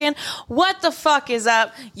Aspen. What the fuck is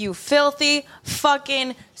up, you filthy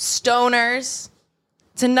fucking stoners?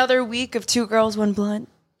 It's another week of Two Girls, One Blunt.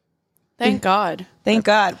 Thank God. Thank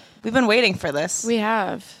God. We've been waiting for this. We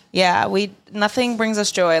have. Yeah, nothing brings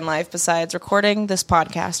us joy in life besides recording this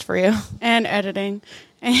podcast for you. And editing.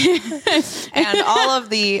 And all of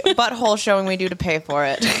the butthole showing we do to pay for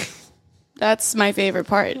it. That's my favorite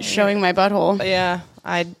part, showing my butthole. But yeah,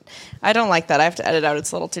 I don't like that. I have to edit out.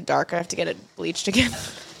 It's a little too dark. I have to get it bleached again.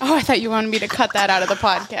 Oh, I thought you wanted me to cut that out of the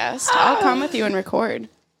podcast. I'll come with you and record.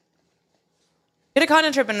 We had a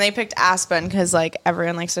content trip and they picked Aspen because like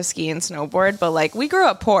everyone likes to ski and snowboard, but like we grew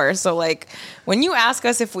up poor, so like when you ask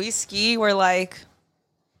us if we ski, we're like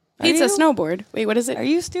Pizza, snowboard. Wait, what is it? Are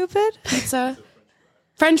you stupid? Pizza,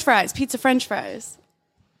 French fries. Pizza, French fries.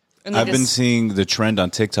 I've been seeing the trend on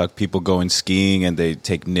TikTok, people going skiing and they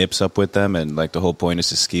take nips up with them, and like the whole point is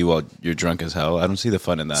to ski while you're drunk as hell. I don't see the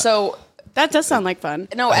fun in that. So that does sound like fun.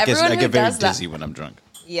 No, I everyone get who very does dizzy that. when I'm drunk.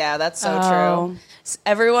 Yeah, that's so true.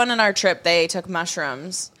 Everyone in our trip, they took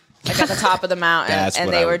mushrooms like at the top of the mountain,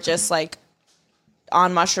 and they were just like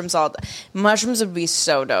on mushrooms all. Mushrooms would be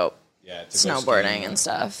so dope. Yeah, snowboarding and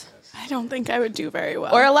stuff. I don't think I would do very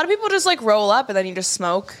well. Or a lot of people just like roll up and then you just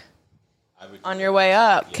smoke on your way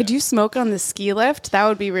up. Yeah. Could you smoke on the ski lift? That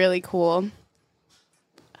would be really cool.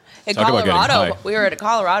 In Colorado, we were at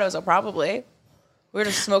Colorado, so probably we were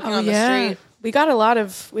just smoking on the street. We got a lot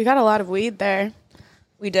of weed there.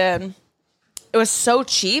 We did. It was so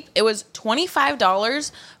cheap. It was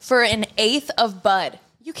 $25 for an eighth of bud.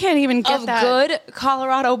 You can't even get that. Good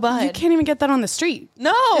Colorado bud. You can't even get that on the street.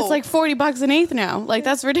 No. It's like $40 an eighth now. Like,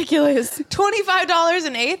 that's ridiculous. $25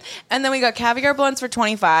 an eighth. And then we got caviar blunts for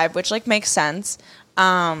 $25, which like makes sense.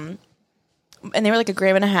 And they were like 1.5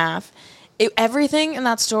 grams. Everything in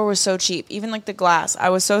that store was so cheap. Even like the glass. I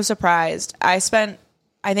was so surprised. I spent,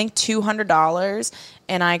 I think, $200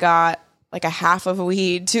 and I got like a half of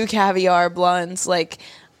weed, 2 caviar blunts, like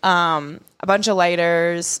a bunch of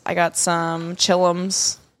lighters. I got some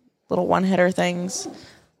chillums, little one-hitter things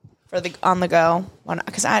for the on the go.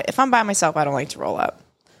 Because if I'm by myself, I don't like to roll up.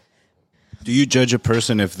 Do you judge a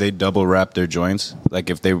person if they double wrap their joints? Like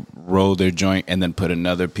if they roll their joint and then put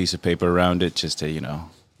another piece of paper around it just to,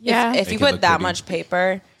 Yeah. If you put that much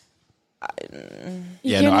paper... I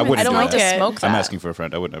wouldn't. I don't like to smoke that. I'm asking for a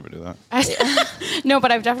friend. I would never do that. No,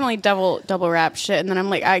 but I've definitely double wrapped shit, and then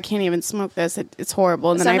I'm like, I can't even smoke this. It's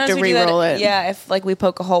horrible, and then Sometimes I have to we do that. re-roll it. Yeah, if like we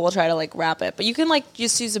poke a hole, we'll try to like wrap it, but you can like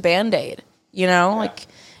just use a Band-Aid. Like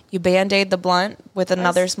you Band-Aid the blunt with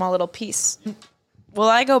another small little piece. Will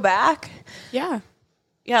I go back? Yeah.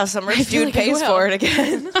 Yeah, some rich dude pays for it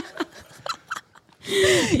again.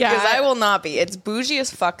 Yeah, because I will not be. It's bougie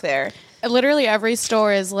as fuck there. Literally every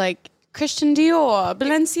store is like Christian Dior,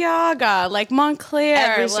 Balenciaga, like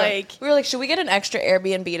Montclair. Like we were like, should we get an extra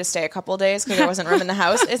Airbnb to stay a couple days because there wasn't room in the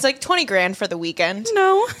house? It's like $20,000 for the weekend.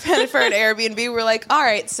 No, and for an Airbnb, we're like, all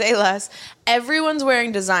right, say less. Everyone's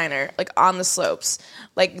wearing designer, like on the slopes.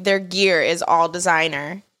 Like their gear is all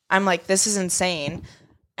designer. I'm like, this is insane,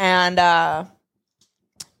 and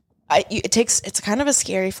it's kind of a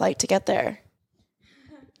scary flight to get there.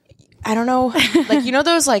 I don't know, like,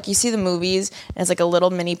 those, like, you see the movies, and it's like a little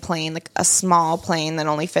mini plane, like a small plane that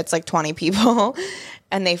only fits like 20 people,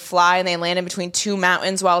 and they fly and they land in between 2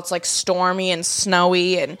 mountains while it's like stormy and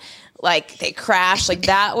snowy, and like they crash. Like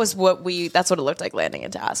that's what it looked like landing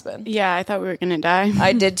into Aspen. Yeah, I thought we were gonna die.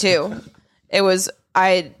 I did too. It was,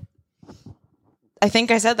 I think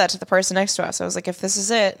I said that to the person next to us. I was like, if this is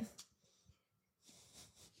it.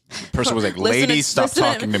 The person was like, lady, stop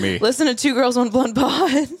talking to me. Listen to Two Girls, One Blunt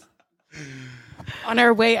pod. On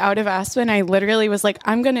our way out of Aspen, I literally was like,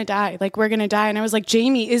 I'm going to die. Like, we're going to die. And I was like,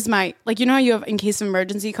 Jamie is my, like, you know how you have in case of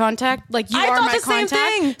emergency contact? Like, you are my contact.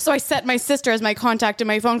 Same thing. So I set my sister as my contact in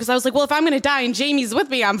my phone because I was like, well, if I'm going to die and Jamie's with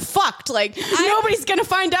me, I'm fucked. Like, nobody's going to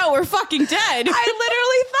find out we're fucking dead. I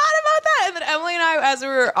literally thought about that. And then Emily and I, as we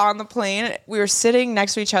were on the plane, we were sitting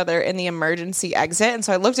next to each other in the emergency exit. And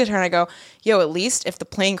so I looked at her and I go, yo, at least if the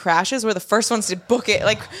plane crashes, we're the first ones to book it.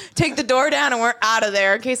 Like, take the door down and we're out of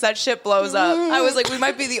there in case that shit blows up. I was like, we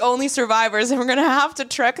might be the only survivors and we're going to have to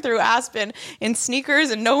trek through Aspen in sneakers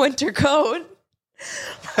and no winter coat.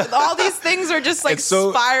 All these things are just like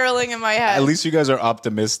spiraling in my head. At least you guys are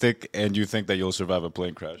optimistic and you think that you'll survive a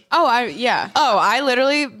plane crash. I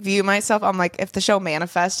literally view myself, I'm like, if the show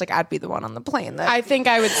manifests, like I'd be the one on the plane that I think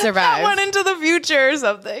I would survive. went into the future or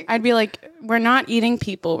something. I'd be like, we're not eating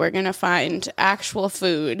people. We're going to find actual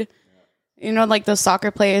food. You know, like those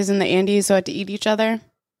soccer players in the Andes who had to eat each other?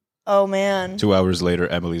 Oh, man. 2 hours later,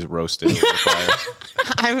 Emily's roasted.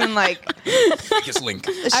 I'm in like... Biggest link.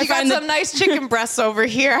 She got some nice chicken breasts over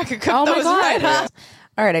here. I could cook those right up.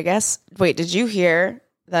 All right, I guess. Wait, did you hear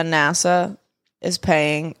that NASA is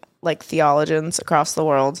paying like theologians across the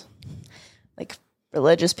world, like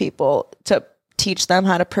religious people, to teach them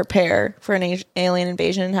how to prepare for an alien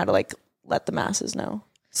invasion and how to like let the masses know?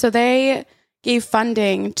 So they gave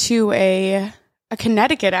funding to a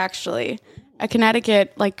Connecticut, a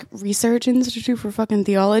Connecticut like research institute for fucking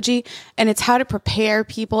theology, and it's how to prepare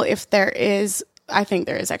people if there is. I think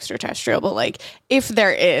there is extraterrestrial, but like if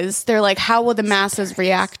there is, they're like, how will the masses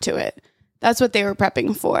react to it? That's what they were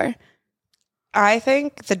prepping for. I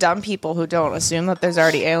think the dumb people who don't assume that there's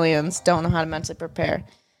already aliens don't know how to mentally prepare.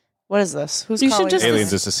 What is this? Who's calling?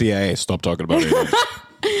 Aliens? It's the CIA. Stop talking about aliens.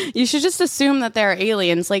 You should just assume that there are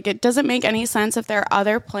aliens. Like, it doesn't make any sense if there are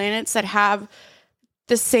other planets that have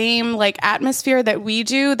the same like atmosphere that we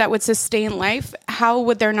do that would sustain life. How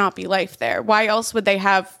would there not be life there? Why else would they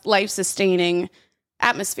have life sustaining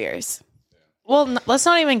atmospheres? Well, let's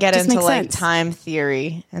not even get into like time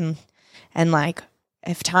theory and like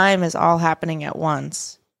if time is all happening at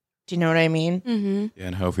once. Do you know what I mean? Mm-hmm. Yeah,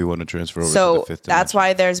 and how if we want to transfer over to the fifth dimension? That's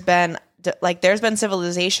why there's been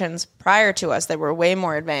civilizations prior to us that were way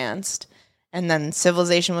more advanced, and then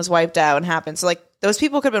civilization was wiped out and happened. So like those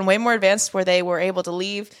people could have been way more advanced where they were able to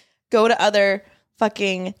leave, go to other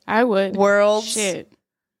fucking worlds. Shit.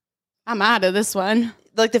 I'm out of this one.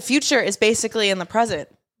 Like the future is basically in the present.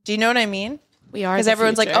 Do you know what I mean? We are, because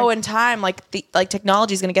everyone's future. Like, oh, in time, like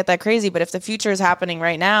technology is going to get that crazy. But if the future is happening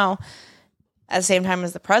right now, at the same time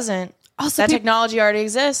as the present, also that technology already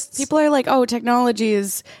exists. People are like, oh, technology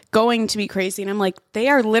is going to be crazy, and I'm like, they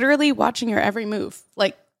are literally watching your every move.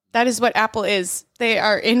 Like that is what Apple is. They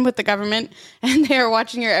are in with the government, and they are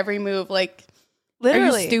watching your every move. Like,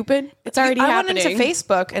 literally, are you stupid? It's already happening. I went into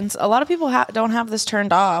Facebook, and a lot of people don't have this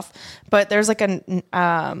turned off, but there's like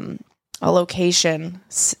a location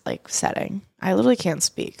like setting. I literally can't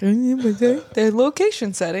speak. The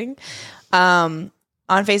location setting on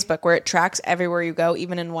Facebook where it tracks everywhere you go,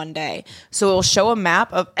 even in one day. So it will show a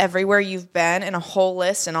map of everywhere you've been and a whole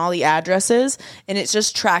list and all the addresses, and it's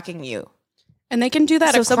just tracking you. And they can do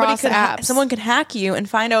that across apps. Someone could hack you and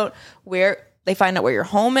find out where your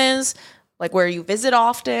home is, like where you visit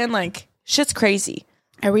often. Like shit's crazy.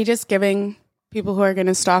 Are we just giving people who are going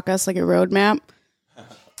to stalk us like a roadmap?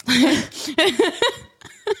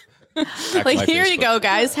 Like, here you go,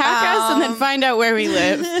 guys. Hack us and then find out where we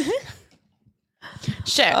live.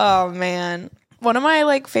 Shit. Oh man. One of my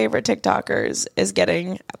like favorite TikTokers is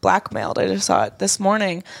getting blackmailed. I just saw it this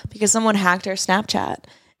morning because someone hacked her Snapchat.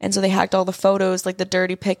 And so they hacked all the photos, like the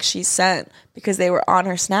dirty pics she sent, because they were on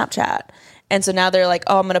her Snapchat. And so now they're like,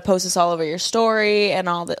 oh, I'm going to post this all over your story and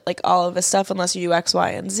all of this stuff unless you do X, Y,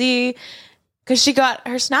 and Z. Because she got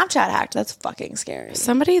her Snapchat hacked. That's fucking scary.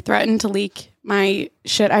 Somebody threatened to leak my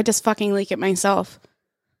shit. I just fucking leak it myself.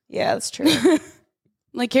 Yeah, that's true.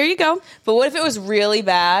 Like, here you go. But what if it was really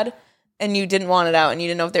bad and you didn't want it out and you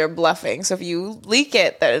didn't know if they were bluffing? So if you leak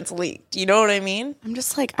it, then it's leaked. You know what I mean? I'm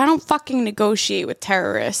just like, I don't fucking negotiate with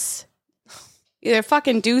terrorists. Either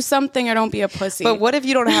fucking do something or don't be a pussy. But what if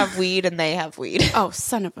you don't have weed and they have weed? Oh,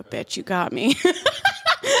 son of a bitch, you got me.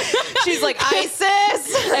 She's like, ISIS.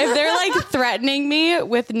 If they're like threatening me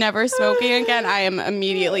with never smoking again, I am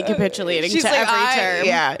immediately capitulating to like, every term.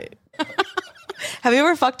 Yeah. Have you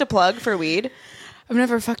ever fucked a plug for weed? I've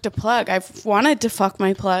never fucked a plug. I've wanted to fuck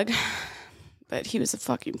my plug, but he was a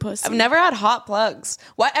fucking pussy. I've never had hot plugs.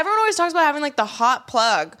 Why everyone always talks about having like the hot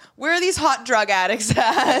plug? Where are these hot drug addicts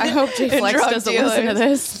at? I hope Jay Flex doesn't listen to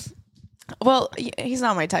this. Well, he's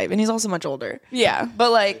not my type, and he's also much older. Yeah,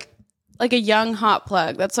 but like a young hot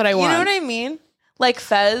plug. That's what I want. You know what I mean? Like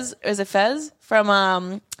Fez. Is it Fez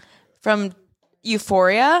from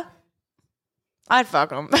Euphoria? I'd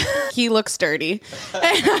fuck him. He looks dirty.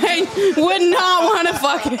 I would not want to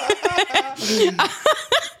fuck him.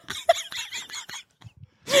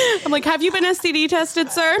 I'm like, have you been STD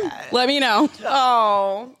tested, sir? Let me know.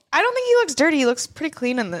 Oh, I don't think he looks dirty. He looks pretty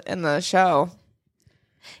clean in the show.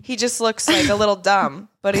 He just looks like a little dumb,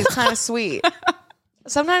 but he's kind of sweet.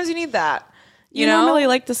 Sometimes you need that. You don't really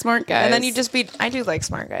like the smart guys. And then I do like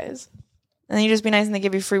smart guys. And then you just be nice and they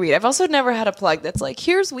give you free weed. I've also never had a plug that's like,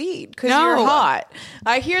 here's weed because you're hot.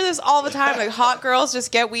 I hear this all the time. Like, hot girls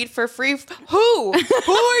just get weed for free. Who?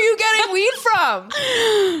 Who are you getting weed from?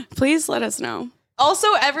 Please let us know. Also,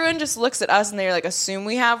 everyone just looks at us and they like assume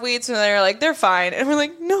we have weed. So they're like, they're fine. And we're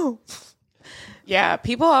like, no. Yeah,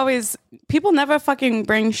 people never fucking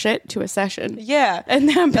bring shit to a session. Yeah. And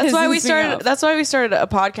that's why we started a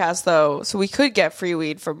podcast though, so we could get free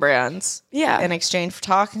weed from brands. Yeah. In exchange for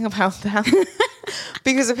talking about them.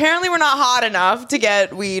 Because apparently we're not hot enough to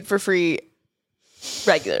get weed for free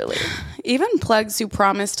regularly. Even plugs who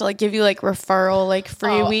promise to like give you like referral, like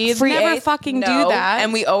free weed, free never eighth? fucking No. do that.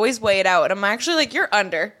 And we always weigh it out. And I'm actually like, you're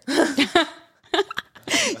under.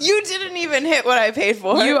 You didn't even hit what I paid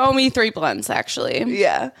for. You owe me 3 blunts, actually.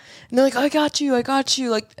 Yeah. And they're like, I got you. Like,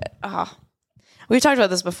 we've talked about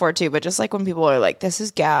this before too, but just like when people are like, this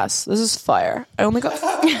is gas, this is fire. I only got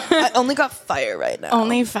fire right now.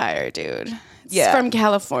 Only fire, dude. It's Yeah. from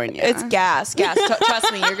California. It's gas.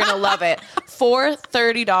 Trust me, you're gonna love it.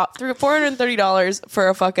 $430 for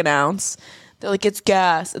a fucking ounce. They're like, it's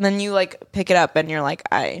gas, and then you like pick it up, and you're like,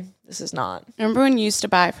 this is not. Remember when you used to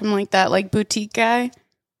buy from like that like boutique guy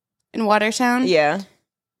in Watertown? Yeah.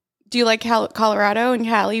 Do you like Colorado and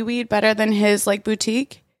Cali weed better than his like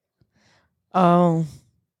boutique? Oh.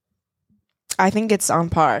 I think it's on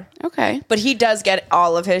par. Okay. But he does get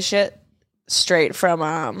all of his shit straight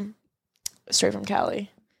from Cali.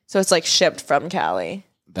 So it's like shipped from Cali.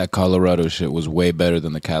 That Colorado shit was way better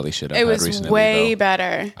than the Cali shit I had recently. It was way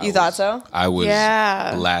better. You thought so? I was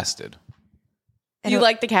blasted. You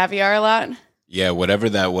like the caviar a lot? Yeah, whatever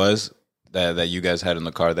that was that you guys had in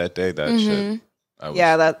the car that day, that shit.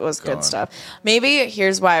 That was good stuff. Maybe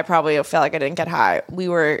here's why I probably felt like I didn't get high. We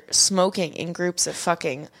were smoking in groups of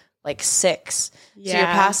fucking like 6. Yeah. So you're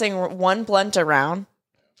passing one blunt around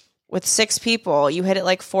with 6 people. You hit it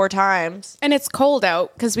like 4 times. And it's cold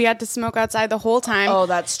out because we had to smoke outside the whole time. Oh,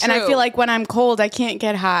 that's true. And I feel like when I'm cold, I can't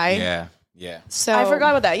get high. Yeah. So I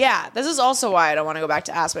forgot about that. Yeah, this is also why I don't want to go back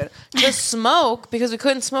to Aspen. Just smoke, because we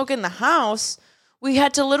couldn't smoke in the house. We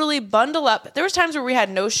had to literally bundle up. There was times where we had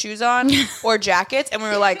no shoes on or jackets, and we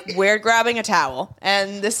were like, we're grabbing a towel.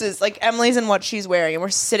 And this is like Emily's in what she's wearing, and we're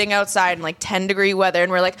sitting outside in like 10-degree weather,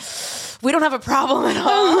 and we're like, we don't have a problem at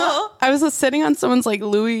all. I was sitting on someone's like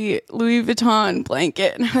Louis Vuitton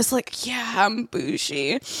blanket, and I was like, yeah, I'm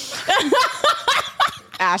bougie.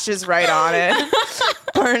 Ashes right on it.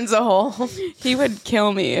 Burns a hole. He would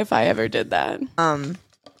kill me if I ever did that.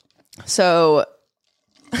 So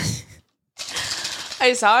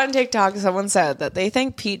I saw on TikTok someone said that they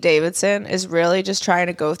think Pete Davidson is really just trying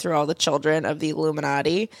to go through all the children of the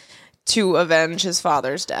Illuminati to avenge his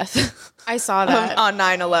father's death. I saw that. On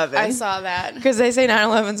 9/11. I saw that. Because they say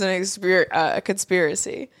 9/11's a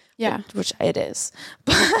conspiracy. Yeah. Which it is.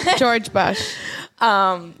 George Bush.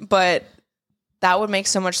 But that would make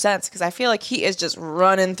so much sense, because I feel like he is just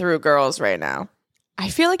running through girls right now. I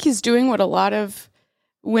feel like he's doing what a lot of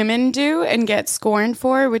women do and get scorned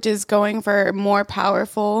for, which is going for more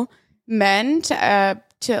powerful men to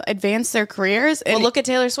advance their careers. And, Well, look at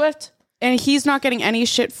Taylor Swift. And he's not getting any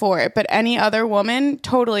shit for it, but any other woman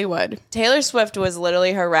totally would. Taylor Swift was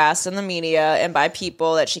literally harassed in the media and by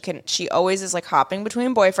people that she always is like hopping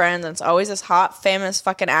between boyfriends, and it's always this hot, famous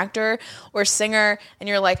fucking actor or singer, and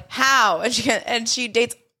you're like, how? And she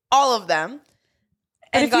dates all of them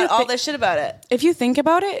and got all this shit about it. If you think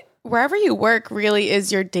about it, wherever you work really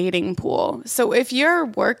is your dating pool. So if you're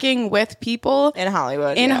working with people In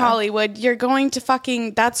Hollywood. you're going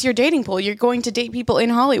to that's your dating pool. You're going to date people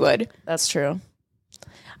in Hollywood. That's true.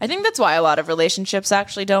 I think that's why a lot of relationships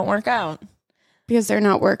actually don't work out. Because they're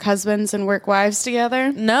not work husbands and work wives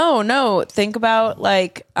together. No. Think about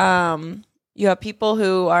like, you have people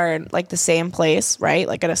who are in like the same place, right?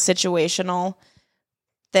 Like at a situational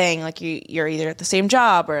thing, like you're either at the same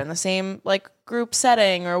job or in the same like group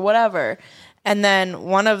setting or whatever, and then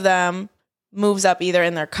one of them moves up either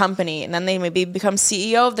in their company, and then they maybe become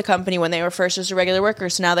CEO of the company when they were first just a regular worker,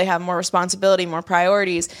 so now they have more responsibility, more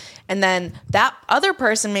priorities, and then that other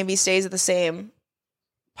person maybe stays at the same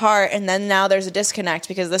part, and then now there's a disconnect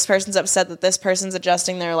because this person's upset that this person's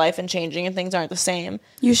adjusting their life and changing and things aren't the same.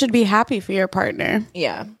 You should be happy for your partner.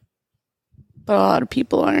 Yeah. But a lot of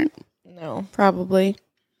people aren't. No. Probably.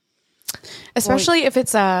 Especially if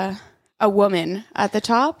it's a woman at the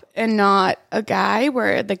top and not a guy,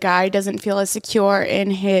 where the guy doesn't feel as secure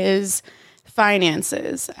in his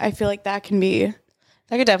finances. I feel like that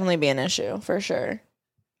could definitely be an issue for sure.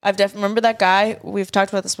 Remember that guy, we've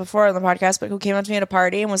talked about this before on the podcast, but who came up to me at a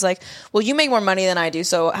party and was like, well, you make more money than I do,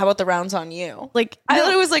 so how about the rounds on you? Like, I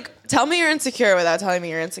literally was like, tell me you're insecure without telling me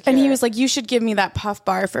you're insecure. And he was like, you should give me that Puff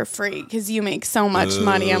Bar for free because you make so much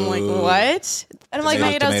money. I'm like, what? And I'm like,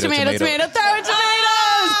 tomatoes, throw tomatoes.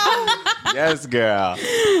 Yes, girl.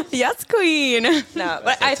 Yes, queen. No,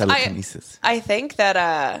 but I think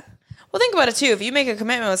that, well, think about it too. If you make a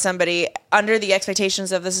commitment with somebody under the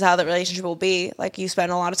expectations of this is how the relationship will be, like you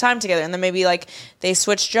spend a lot of time together, and then maybe like they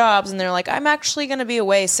switch jobs and they're like, I'm actually going to be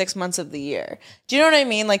away 6 months of the year. Do you know what I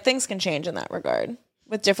mean? Like things can change in that regard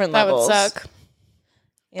with different levels. That would suck.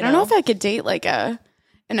 I don't know if I could date like an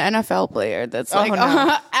an NFL player that's like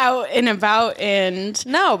out and about and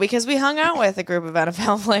no, because we hung out with a group of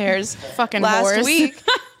NFL players fucking last week,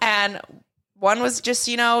 and one was just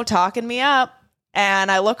talking me up, and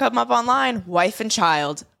I look them up online, wife and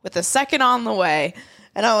child, with a second on the way,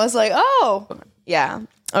 and I was like, oh yeah,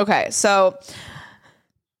 okay, so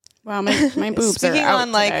wow, my boobs speaking are out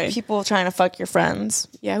on like today. people trying to fuck your friends.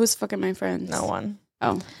 Yeah, who's fucking my friends? No one.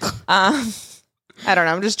 Oh, I don't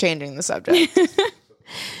know. I'm just changing the subject.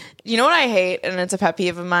 You know what I hate, and it's a pet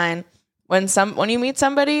peeve of mine, when you meet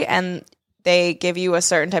somebody and they give you a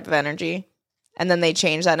certain type of energy, and then they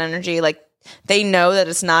change that energy. Like they know that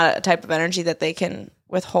it's not a type of energy that they can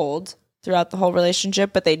withhold throughout the whole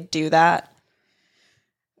relationship, but they do that.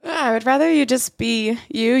 I would rather you just be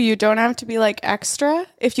you. You don't have to be like extra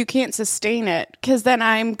if you can't sustain it, because then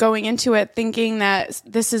I'm going into it thinking that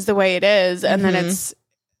this is the way it is, and then it's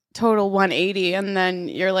total 180, and then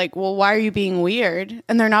you're like, well, why are you being weird?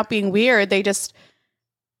 And they're not being weird, they just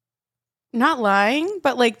not lying,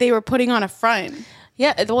 but like they were putting on a front.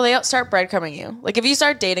 Yeah, well, they start breadcrumbing you. Like if you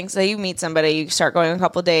start dating, say you meet somebody, you start going on a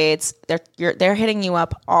couple of dates, they're hitting you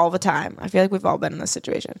up all the time. I feel like we've all been in this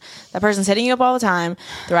situation. That person's hitting you up all the time.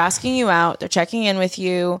 They're asking you out. They're checking in with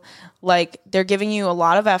you. Like they're giving you a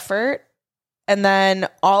lot of effort, and then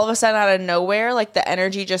all of a sudden, out of nowhere, like the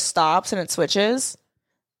energy just stops and it switches.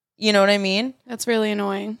 You know what I mean? That's really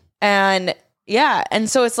annoying. And yeah, and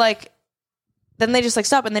so it's like, then they just like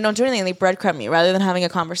stop and they don't do anything, and they breadcrumb you rather than having a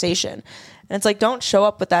conversation. And it's like, don't show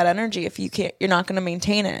up with that energy if you're not going to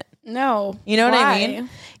maintain it. No. You know what I mean?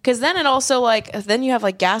 Because then it also like, then you have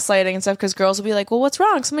like gaslighting and stuff, because girls will be like, well, what's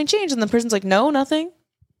wrong? Something changed. And the person's like, no, nothing.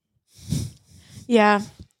 Yeah.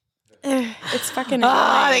 It's fucking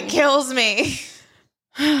it kills me.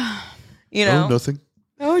 Nothing.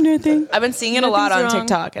 Oh, nothing. I've been seeing it a lot on wrong.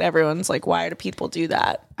 TikTok, and everyone's like, why do people do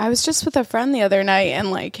that? I was just with a friend the other night,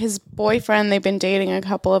 and like his boyfriend, they've been dating a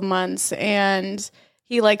couple of months, and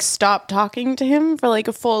he like stopped talking to him for like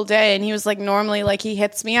a full day. And he was like, normally like he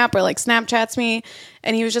hits me up or like Snapchats me,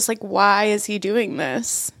 and he was just like, why is he doing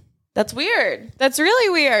this? That's weird. That's really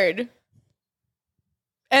weird.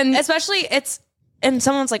 And Especially and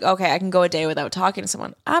someone's like, okay, I can go a day without talking to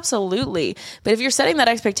someone. Absolutely. But if you're setting that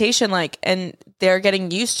expectation, like, and they're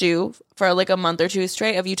getting used to for like a month or two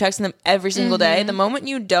straight of you texting them every single day, the moment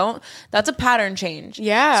you don't, that's a pattern change.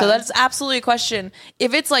 Yeah. So that's absolutely a question.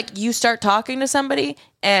 If it's like you start talking to somebody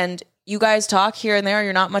and you guys talk here and there,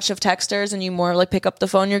 you're not much of texters and you more like pick up the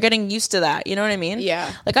phone, you're getting used to that. You know what I mean?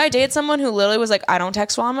 Yeah. Like I dated someone who literally was like, I don't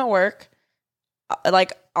text while I'm at work.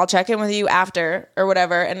 Like I'll check in with you after or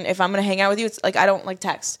whatever, and if I'm gonna hang out with you, it's like I don't like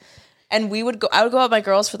text. And I would go out with my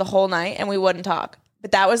girls for the whole night and we wouldn't talk.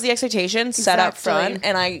 But that was the expectation set up front,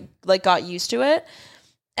 and I like got used to it.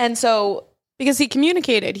 And so because he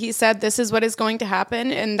communicated, he said this is what is going to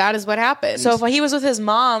happen, and that is what happened. So if he was with his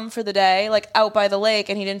mom for the day, like out by the lake,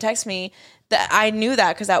 and he didn't text me, that I knew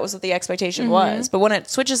that because that was what the expectation was. But when it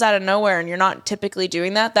switches out of nowhere and you're not typically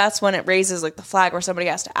doing that, that's when it raises like the flag where somebody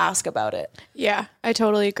has to ask about it. Yeah, I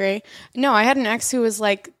totally agree. No, I had an ex who was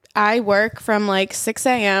like, I work from like 6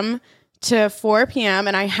 a.m. to 4 p.m.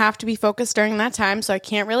 and I have to be focused during that time, so I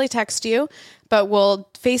can't really text you, but we'll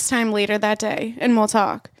FaceTime later that day and we'll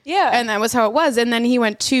talk. Yeah. And that was how it was. And then he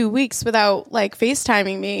went 2 weeks without like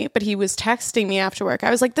FaceTiming me, but he was texting me after work. I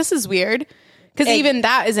was like, this is weird. Because even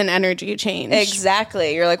that is an energy change.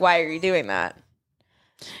 Exactly. You're like, why are you doing that?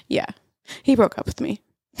 Yeah. He broke up with me.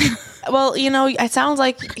 Well, you know, it sounds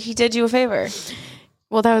like he did you a favor.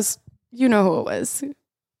 Well, that was, you know who it was.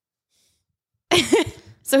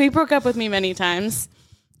 So he broke up with me many times.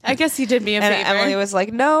 I guess he did me a favor. And Emily was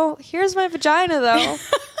like, no, here's my vagina, though.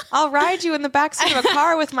 I'll ride you in the backseat of a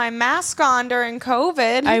car with my mask on during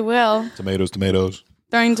COVID. I will. Tomatoes.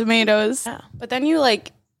 Throwing tomatoes. Yeah. But then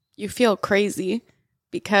you feel crazy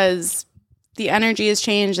because the energy has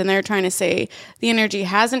changed and they're trying to say the energy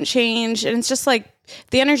hasn't changed. And it's just like,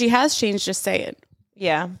 the energy has changed, just say it.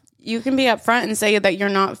 Yeah. You can be upfront and say that you're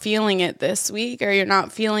not feeling it this week or you're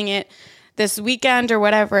not feeling it this weekend or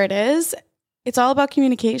whatever it is. It's all about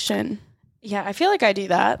communication. Yeah, I feel like I do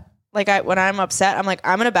that. Like when I'm upset, I'm like,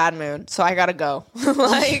 I'm in a bad mood, so I gotta go.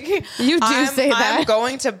 Like you do say that. I'm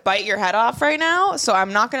going to bite your head off right now, so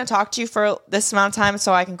I'm not going to talk to you for this amount of time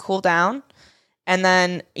so I can cool down. And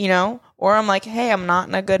then, you know, or I'm like, hey, I'm not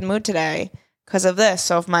in a good mood today because of this.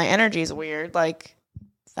 So if my energy is weird, like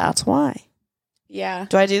that's why. Yeah.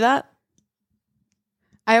 Do I do that?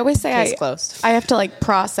 I always say Case closed. I have to like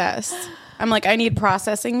process. I'm like, I need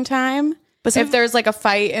processing time. But if there's like a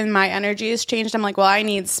fight and my energy has changed, I'm like, well, I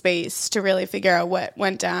need space to really figure out what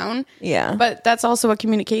went down. Yeah. But that's also a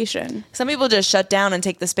communication. Some people just shut down and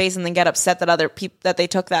take the space and then get upset that other people that they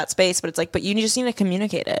took that space. But it's like, but you just need to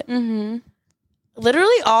communicate it. Mm-hmm.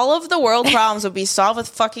 Literally all of the world problems would be solved with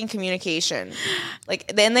fucking communication.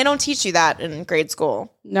 Like, and they don't teach you that in grade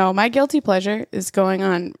school. No, my guilty pleasure is going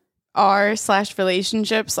on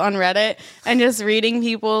r/relationships on Reddit and just reading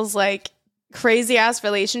people's like crazy ass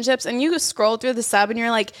relationships, and you scroll through the sub and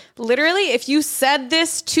you're like, literally, if you said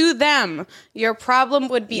this to them, your problem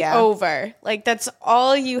would be over. Like, that's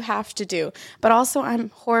all you have to do. But also, I'm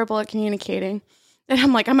horrible at communicating, and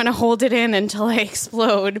I'm like, I'm gonna hold it in until I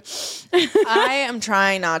explode. I am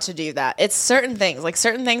trying not to do that. It's certain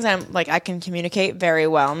things I'm like, I can communicate very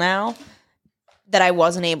well now that I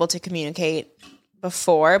wasn't able to communicate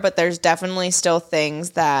before, but there's definitely still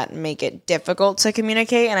things that make it difficult to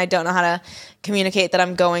communicate, and I don't know how to communicate that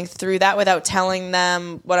I'm going through that without telling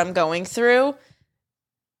them what I'm going through.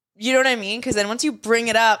 You know what I mean? Because then once you bring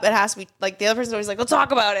it up, it has to be like the other person's always like, "Let's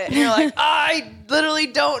talk about it," and you're like, "I literally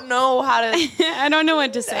don't know how to. I don't know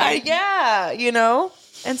what to say." Yeah, you know.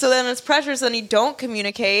 And so then it's pressure. So then you don't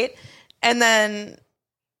communicate, and then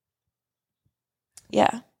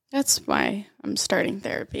That's why I'm starting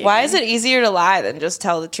therapy. Why is it easier to lie than just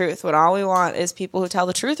tell the truth when all we want is people who tell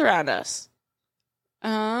the truth around us? Do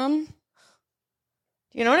you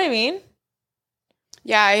know what I mean?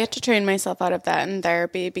 Yeah, I had to train myself out of that in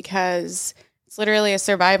therapy because it's literally a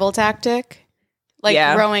survival tactic.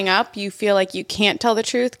 Like growing up, you feel like you can't tell the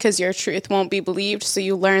truth because your truth won't be believed. So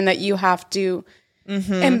you learn that you have to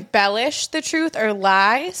embellish the truth or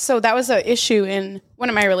lie. So that was an issue in one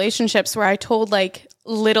of my relationships where I told like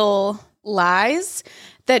little lies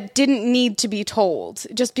that didn't need to be told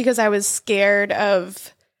just because I was scared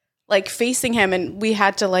of like facing him. And we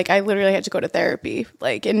had to like, I literally had to go to therapy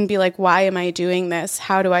like and be like, why am I doing this?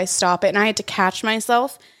 How do I stop it? And I had to catch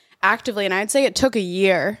myself actively. And I'd say it took a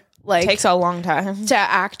year. Like, it takes a long time to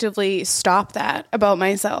actively stop that about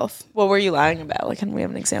myself. What were you lying about? Like, can we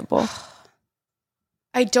have an example?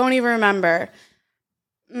 I don't even remember.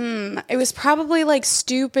 It was probably like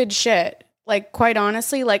stupid shit. Like, quite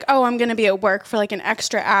honestly, like, oh, I'm going to be at work for like an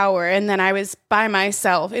extra hour. And then I was by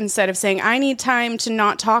myself instead of saying, I need time to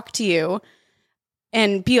not talk to you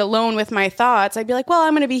and be alone with my thoughts. I'd be like, well,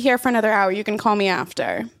 I'm going to be here for another hour. You can call me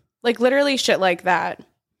after. Like, literally shit like that.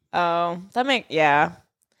 Oh, that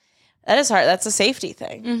is hard. That's a safety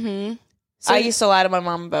thing. Mm-hmm. So I used to lie to my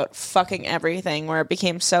mom about fucking everything, where it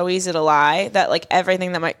became so easy to lie that like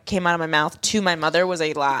everything that came out of my mouth to my mother was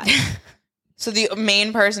a lie. So the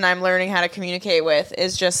main person I'm learning how to communicate with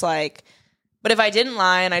is just like, but if I didn't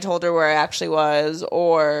lie and I told her where I actually was,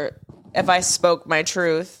 or if I spoke my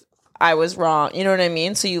truth, I was wrong. You know what I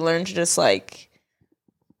mean? So you learn to just like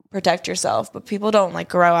protect yourself, but people don't like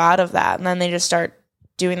grow out of that. And then they just start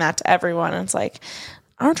doing that to everyone. And it's like,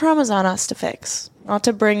 our trauma's on us to fix, not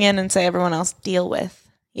to bring in and say everyone else deal with,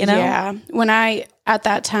 you know? Yeah. At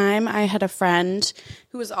that time, I had a friend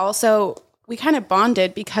who was also, we kind of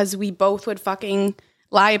bonded because we both would fucking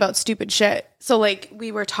lie about stupid shit. So like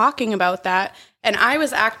we were talking about that and I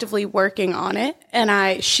was actively working on it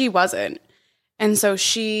and she wasn't. And so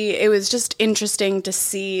it was just interesting to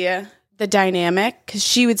see the dynamic because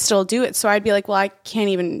she would still do it. So I'd be like, well, I can't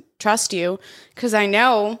even trust you because I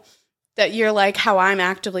know that you're like how I'm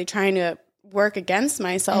actively trying to work against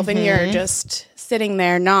myself and you're just sitting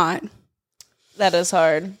there not. That is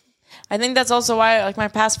hard. I think that's also why like my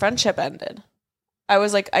past friendship ended. I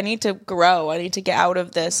was like, I need to grow. I need to get out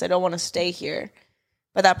of this. I don't want to stay here.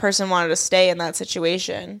 But that person wanted to stay in that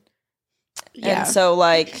situation. Yeah. And so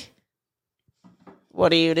like, what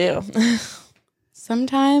do you do?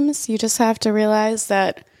 Sometimes you just have to realize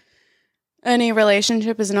that any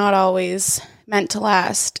relationship is not always meant to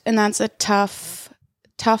last. And that's a tough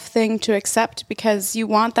thing to accept because you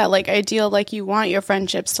want that like ideal, like you want your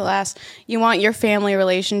friendships to last. You want your family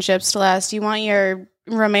relationships to last. You want your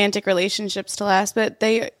romantic relationships to last, but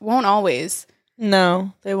they won't always.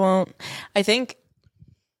 No, they won't. I think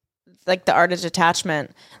like the art of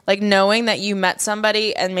detachment, like knowing that you met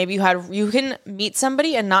somebody and maybe you can meet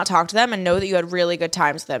somebody and not talk to them and know that you had really good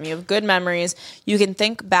times with them. You have good memories. You can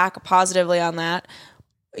think back positively on that,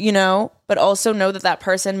 you know, but also know that that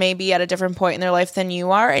person may be at a different point in their life than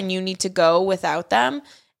you are and you need to go without them.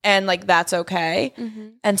 And like, that's okay. Mm-hmm.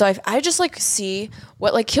 And so I just like see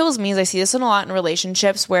what like kills me is I see this in a lot in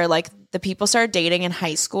relationships where like the people start dating in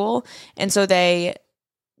high school. And so they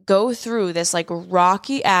go through this like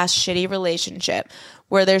rocky ass shitty relationship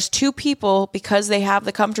where there's two people because they have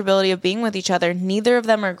the comfortability of being with each other. Neither of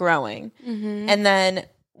them are growing. Mm-hmm. And then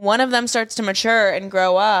one of them starts to mature and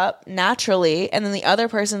grow up naturally, and then the other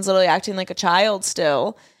person's literally acting like a child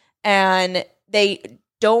still, and they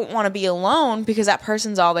don't want to be alone because that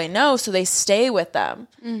person's all they know, so they stay with them.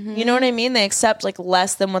 You know what I mean? They accept like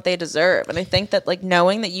less than what they deserve. And I think that like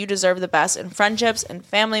knowing that you deserve the best in friendships and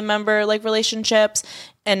family member like relationships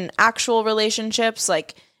and actual relationships,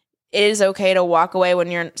 like it is okay to walk away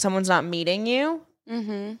when someone's not meeting you.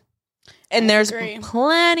 And there's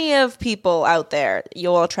plenty of people out there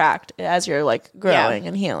you'll attract as you're like growing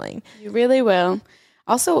and healing. You really will.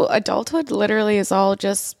 Also, adulthood literally is all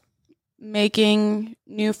just making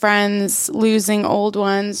new friends, losing old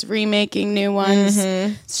ones, remaking new ones.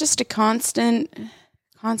 It's just a constant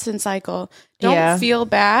cycle. Don't feel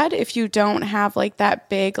bad if you don't have like that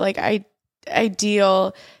big like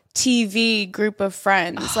ideal TV group of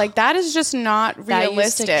friends. Like that is just not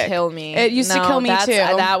realistic. That used to kill me. It used to kill me too.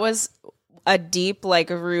 That was a deep like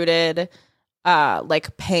rooted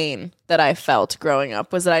like pain that I felt growing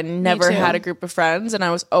up, was that I never had a group of friends, and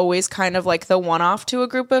I was always kind of like the one-off to a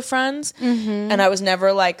group of friends, and I was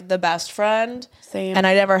never like the best friend. Same. And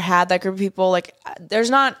I never had that group of people. Like there's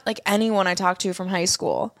not like anyone I talked to from high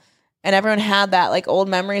school, and everyone had that like old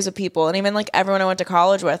memories of people, and even like everyone I went to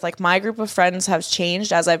college with. Like my group of friends has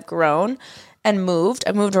changed as I've grown and moved.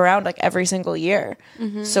 I moved around like every single year,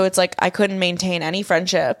 so it's like I couldn't maintain any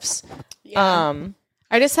friendships.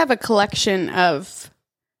 I just have a collection of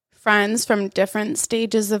friends from different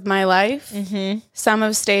stages of my life. Some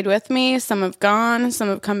have stayed with me, some have gone, some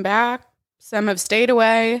have come back, some have stayed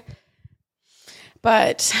away.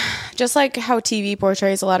 But just like how TV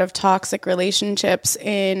portrays a lot of toxic relationships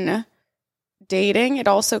in dating, it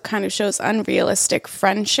also kind of shows unrealistic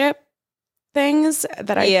friendship things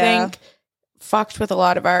that I think fucked with a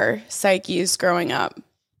lot of our psyches growing up.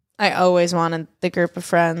 I always wanted the group of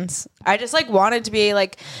friends. I just like wanted to be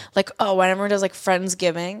like oh, when everyone does like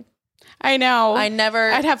Friendsgiving. I know.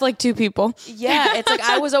 I'd have like 2 people. Yeah, it's like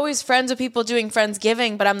I was always friends with people doing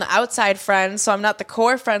Friendsgiving, but I'm the outside friend, so I'm not the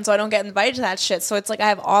core friend, so I don't get invited to that shit. So it's like I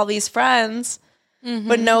have all these friends,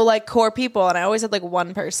 but no like core people, and I always had like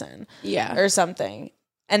one person, or something.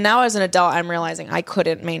 And now as an adult, I'm realizing I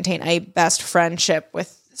couldn't maintain a best friendship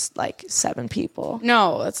with like 7 people.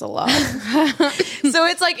 No, that's a lot. So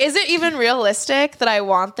it's like, is it even realistic that I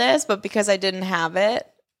want this? But because I didn't have it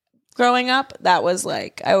growing up, that was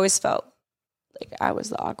like, I always felt like I was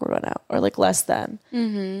the awkward one out, or like less than.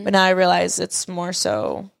 But now I realize it's more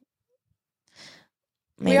so.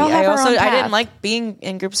 Maybe I didn't like being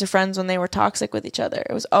in groups of friends when they were toxic with each other.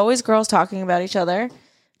 It was always girls talking about each other,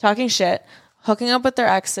 talking shit, hooking up with their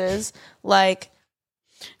exes, like.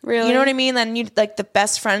 Really? You know what I mean? Then you like the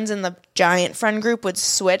best friends in the giant friend group would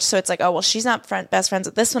switch. So it's like, oh, well, she's not best friends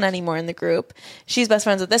with this one anymore in the group. She's best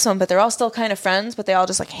friends with this one, but they're all still kind of friends, but they all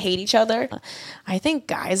just like hate each other. I think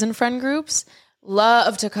guys in friend groups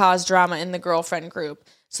love to cause drama in the girlfriend group.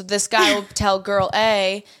 So this guy will tell girl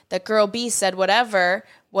A that girl B said whatever,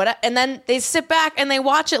 and then they sit back and they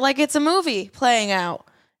watch it like it's a movie playing out.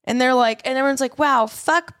 And they're like, and everyone's like, wow,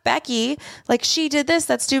 fuck Becky. Like, she did this,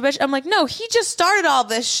 that stupid. I'm like, no, he just started all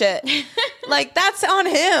this shit. Like, that's on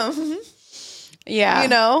him. Yeah. You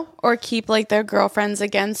know? Or keep, like, their girlfriends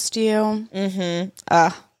against you.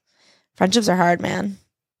 Friendships are hard, man.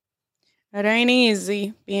 It ain't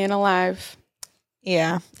easy being alive.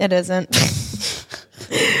 Yeah, it isn't.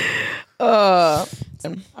 I'm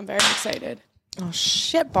very excited. Oh,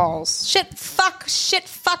 shit balls. Shit, fuck,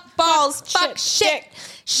 balls, fuck, shit.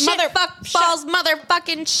 Shit, fuck, balls,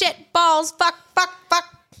 motherfucking shit, balls, fuck.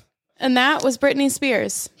 And that was Britney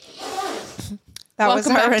Spears.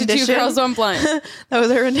 Welcome back rendition. To Two Girls, One Blunt. That was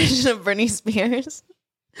our rendition of Britney Spears.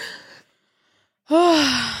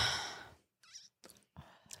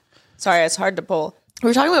 Sorry, it's hard to pull. We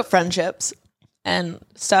were talking about friendships and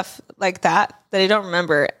stuff like that I don't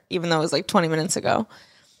remember, even though it was like 20 minutes ago.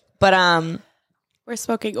 But we're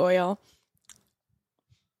smoking oil.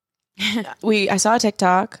 I saw a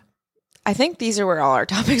TikTok. I think these are where all our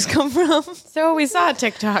topics come from. So we saw a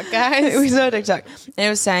TikTok, guys. We saw a TikTok. And it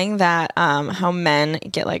was saying that how men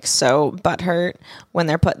get like so butthurt when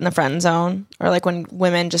they're put in the friend zone, or like when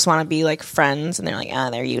women just want to be like friends and they're like,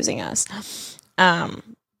 they're using us.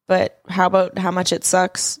 But how about how much it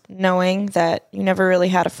sucks knowing that you never really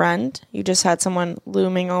had a friend? You just had someone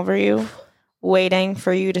looming over you, waiting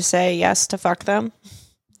for you to say yes to fuck them.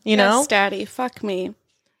 You know? Yes, daddy, fuck me.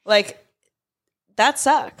 Like, that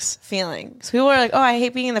sucks feeling. So people are like, I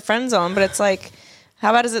hate being in the friend zone, but it's like, how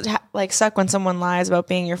about does it like suck when someone lies about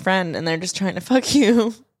being your friend and they're just trying to fuck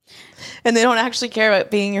you and they don't actually care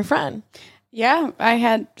about being your friend? Yeah, I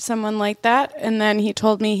had someone like that, and then he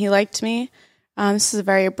told me he liked me. This is a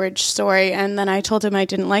very abridged story. And then I told him I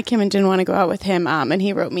didn't like him and didn't want to go out with him. And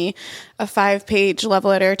he wrote me a 5-page love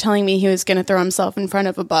letter telling me he was going to throw himself in front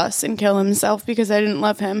of a bus and kill himself because I didn't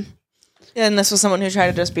love him. And this was someone who tried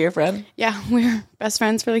to just be your friend? Yeah, we were best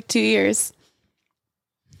friends for like 2 years.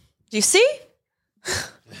 Do you see?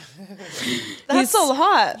 That's a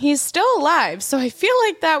lot. He's still alive, so I feel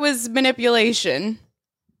like that was manipulation.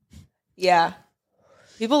 Yeah.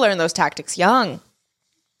 People learn those tactics young.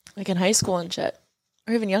 Like in high school and shit.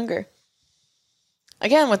 Or even younger.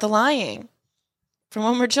 Again, with the lying. From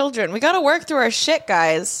when we're children. We gotta work through our shit,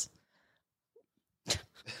 guys.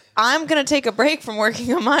 I'm gonna take a break from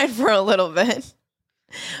working on mine for a little bit.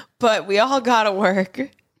 But we all gotta work.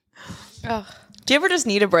 Ugh. Do you ever just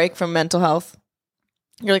need a break from mental health?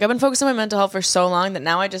 You're like, I've been focused on my mental health for so long that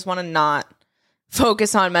now I just want to not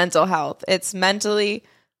focus on mental health. It's mentally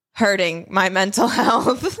hurting my mental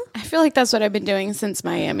health. I feel like that's what I've been doing since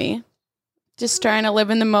Miami. Just trying to live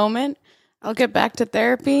in the moment. I'll get back to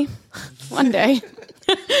therapy one day.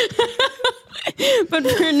 But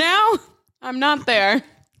for now, I'm not there.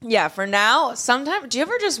 Yeah, for now, sometimes, do you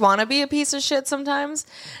ever just want to be a piece of shit sometimes?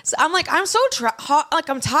 So I'm like, I'm so,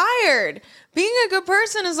 I'm tired. Being a good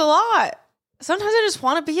person is a lot. Sometimes I just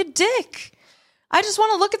want to be a dick. I just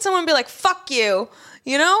want to look at someone and be like, fuck you.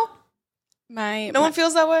 You know? No one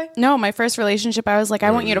feels that way? No, my first relationship, I was like,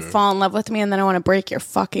 I want you to fall in love with me and then I want to break your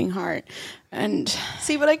fucking heart. And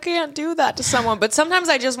see, but I can't do that to someone. But sometimes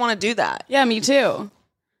I just want to do that. Yeah, me too.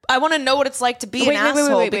 I want to know what it's like to be an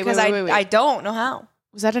asshole because I don't know how.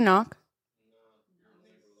 Was that a knock?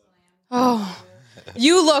 Oh,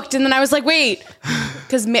 you looked and then I was like, wait,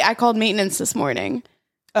 because I called maintenance this morning.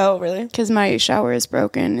 Oh, really? Because my shower is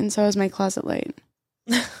broken and so is my closet light.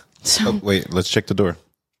 So oh, wait, let's check the door.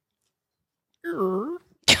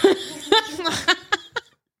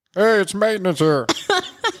 Hey, it's maintenance here.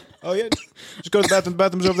 Oh, yeah. Just go to the bathroom. The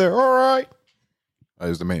bathroom's over there. All right. Oh,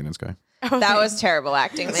 there's the maintenance guy. That was terrible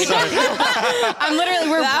acting. I'm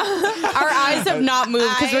literally, our eyes have not moved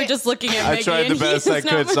because we're just looking at Mickey. I tried the best I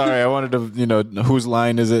could. Sorry, I wanted to, whose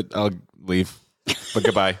line is it? I'll leave. But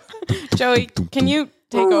goodbye. Joey, can you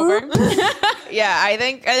take over? Yeah, I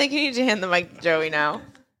think you need to hand the mic to Joey now.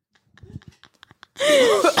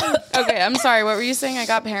 Okay, I'm sorry. What were you saying? I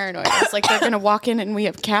got paranoid. It's like they're going to walk in and we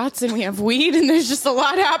have cats and we have weed and there's just a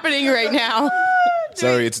lot happening right now.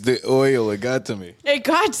 Sorry, it's the oil. It got to me. It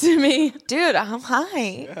got to me. Dude, I'm high.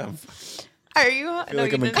 Yeah. Are you high? I feel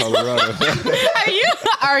like I'm in Colorado.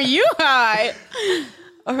 Are you high?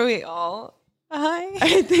 Are we all high?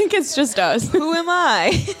 I think it's just us. Who am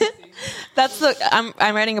I?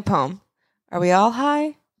 I'm writing a poem. Are we all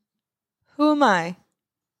high? Who am I?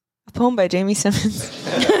 A poem by Jamie Simmons.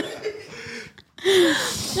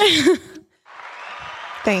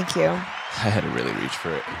 Thank you. I had to really reach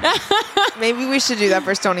for it. Maybe we should do that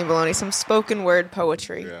for Stony Baloney. Some spoken word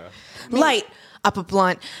poetry. Yeah. Light up a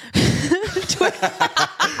blunt. That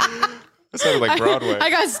sounded like Broadway. I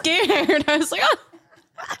got scared. I was like, oh.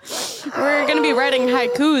 We're going to be writing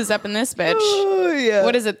haikus up in this bitch. Oh, yeah.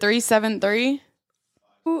 What is it, 373?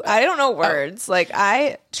 I don't know words. Like,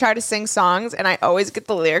 I try to sing songs, and I always get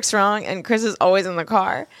the lyrics wrong, and Chris is always in the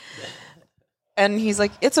car. And he's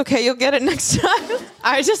like, it's okay, you'll get it next time.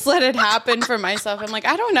 I just let it happen for myself. I'm like,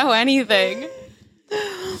 I don't know anything.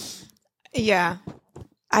 Yeah.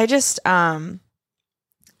 I just, I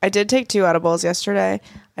did take 2 edibles yesterday.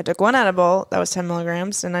 I took 1 edible, that was 10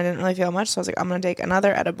 milligrams, and I didn't really feel much, so I was like, I'm going to take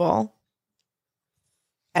another edible.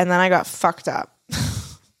 And then I got fucked up.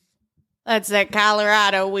 That's that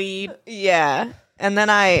Colorado weed. Yeah. And then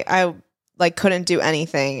I like couldn't do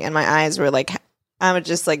anything, and my eyes were like, I'm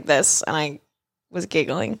just like this, and I was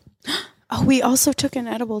giggling. Oh, we also took an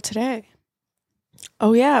edible today.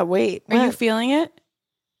 Oh, yeah. Wait. Are you feeling it?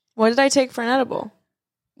 What did I take for an edible?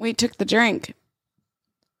 We took the drink.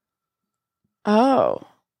 Oh.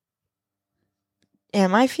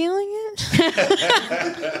 Am I feeling it?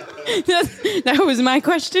 That was my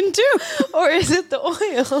question, too. Or is it the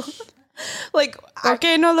oil? Like,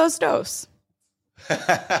 okay, no los dos. Do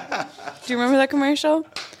you remember that commercial?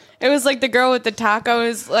 It was like the girl with the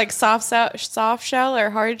tacos, like soft shell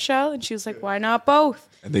or hard shell, and she was like, "Why not both?"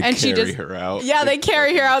 And they carry her out. Yeah, they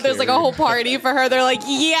carry her out. There's like a whole party for her. They're like,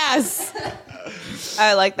 "Yes."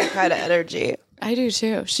 I like that kind of energy. I do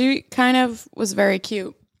too. She kind of was very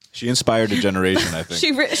cute. She inspired a generation, I think.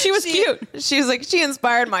 She was cute. She was like, she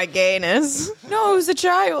inspired my gayness. No, it was a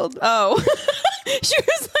child. Oh. She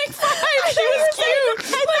was like 5. She was cute.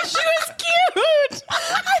 She was cute.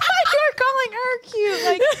 I thought you were calling her cute.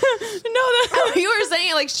 Like, no, you were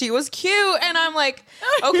saying it like she was cute, and I'm like,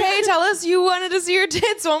 okay, tell us you wanted to see her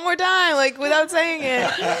tits one more time, like without saying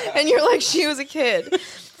it, and you're like, she was a kid.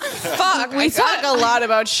 Fuck, we talk a lot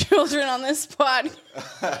about children on this pod.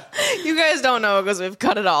 You guys don't know because we've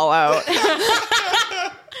cut it all out.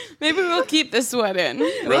 Maybe we'll keep this one in.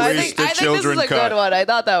 I think this is a good one. I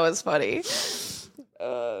thought that was funny. Do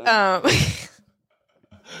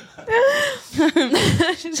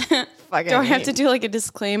I have to do like a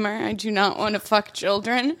disclaimer? I do not want to fuck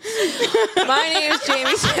children. My name is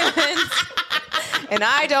Jamie Simmons, and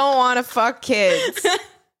I don't want to fuck kids.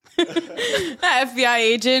 FBI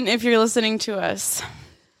agent, if you're listening to us.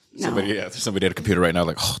 No. Somebody at a computer right now,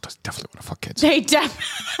 like, oh, that's definitely want to fuck kids. They definitely.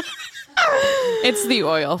 It's the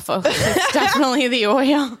oil, folks. It's definitely the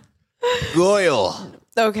oil. Goyle.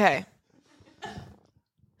 Okay.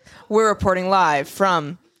 We're reporting live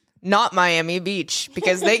from not Miami Beach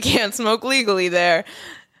because they can't smoke legally there.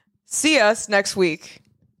 See us next week.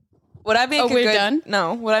 Would I make we're done?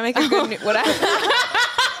 No. Would I make a good would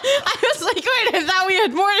I was like, wait, I thought we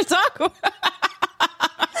had more to talk about.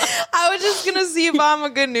 I was just going to see if I'm a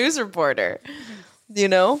good news reporter. You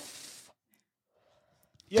know?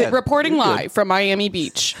 Yeah, reporting live from Miami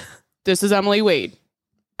Beach. This is Emily Wade.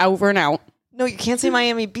 Over and out. No, you can't say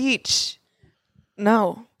Miami Beach.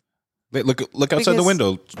 No. Wait, look outside the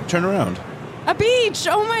window. Turn around. A beach.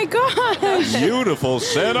 Oh my gosh. Beautiful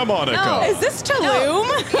Santa Monica. No. Is this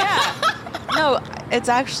Tulum? Yeah. No, it's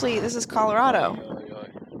actually, this is Colorado.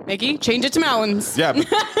 Mickey, change it to mountains. Yeah.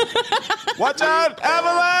 Watch out,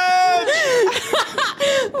 avalanche!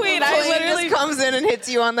 Wait, I literally just comes in and hits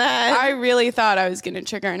you on the head. I really thought I was going to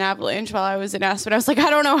trigger an avalanche while I was in Aspen. I was like, I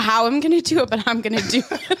don't know how I'm going to do it, but I'm going to do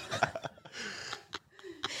it.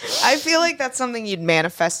 I feel like that's something you'd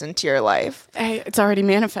manifest into your life. Hey, it's already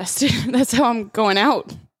manifested. That's how I'm going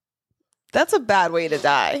out. That's a bad way to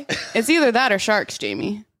die. It's either that or sharks,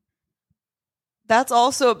 Jamie. That's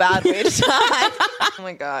also a bad way to die. Oh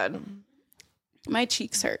my God. My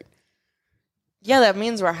cheeks hurt. Yeah, that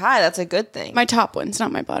means we're high. That's a good thing. My top ones,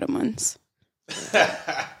 not my bottom ones.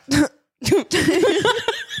 I just looked at her.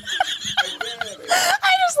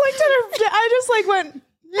 I just like went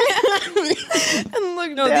and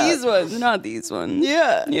looked. No, down. these ones, not these ones.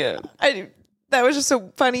 Yeah, Yeah. That was just a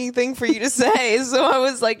funny thing for you to say. So I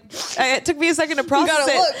was like, it took me a second to process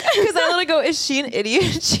it because I literally go, "Is she an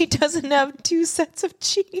idiot? She doesn't have two sets of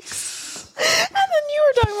cheeks." And then you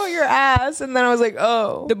were talking about your ass, and then I was like,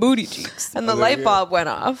 "Oh, The booty cheeks. and the light bulb went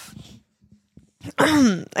off.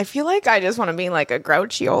 I feel like I just want to be like a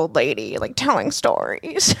grouchy old lady, like telling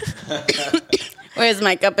stories. Where's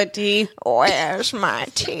my cup of tea? Where's my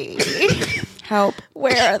tea? Help.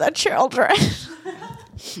 Where are the children?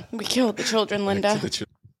 We killed the children, Linda.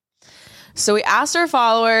 So we asked our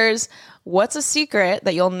followers, what's a secret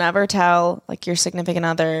that you'll never tell like your significant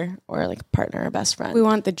other or like partner or best friend? We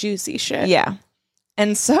want the juicy shit. Yeah.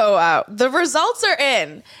 And so the results are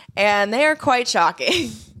in, and they are quite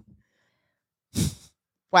shocking.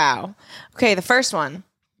 Wow. Okay, the first one.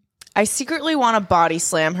 I secretly want to body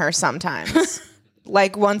slam her sometimes.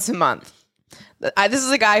 Like once a month. This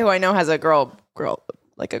is a guy who I know has a girl,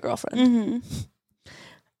 like a girlfriend. Mm-hmm.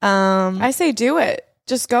 I say do it.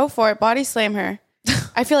 Just go for it. Body slam her.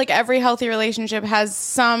 I feel like every healthy relationship has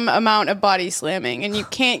some amount of body slamming, and you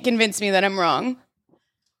can't convince me that I'm wrong.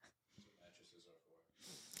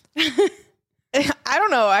 I don't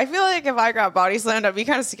know. I feel like if I got body slammed, I'd be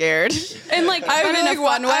kind of scared. And like, I'd in a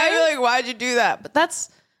fun way. I'd be like, why'd you do that? But that's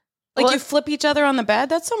like well, you flip each other on the bed.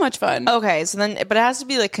 That's so much fun. Okay, so then, but it has to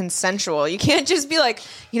be like consensual. You can't just be like,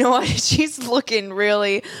 you know what? She's looking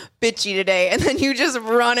really bitchy today, and then you just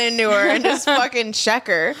run into her and just fucking check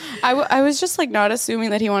her. I was just like not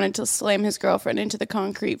assuming that he wanted to slam his girlfriend into the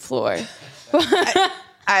concrete floor.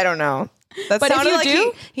 I don't know. That But if sounded you like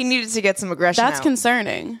do, he needed to get some aggression that's out.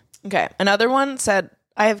 concerning. Okay, another one said,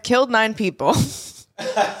 I have killed 9 people.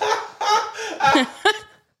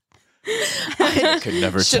 I could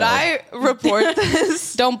never Should tell. I report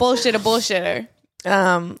this? Don't bullshit a bullshitter.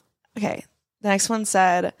 Okay. The next one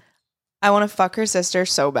said, I want to fuck her sister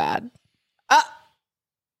so bad.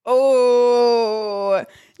 Oh,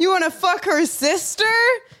 you want to fuck her sister?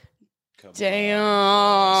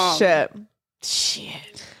 Damn.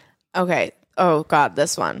 Shit. Okay. Oh, God,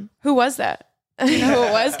 this one. Who was that? Do you know who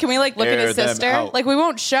it was? Can we like look at his Air them sister? out. Like we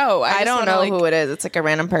won't show. I just don't wanna, know like, who it is. It's like a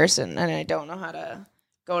random person, and I don't know how to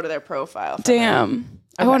go to their profile. for them. Damn.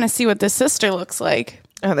 I want to see what this sister looks like.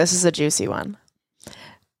 Oh, this is a juicy one.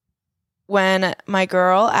 When my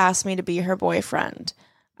girl asked me to be her boyfriend,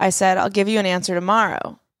 I said, I'll give you an answer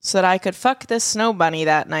tomorrow so that I could fuck this snow bunny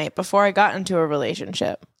that night before I got into a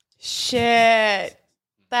relationship. Shit.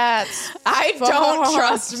 I don't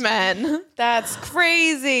trust men. That's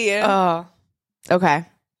crazy. Oh. Okay.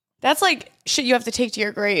 That's like shit you have to take to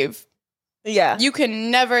your grave. Yeah. You can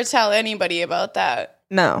never tell anybody about that.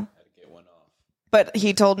 No. But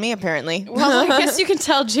he told me apparently. Well, I guess you can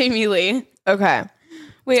tell Jamie Lee. Okay.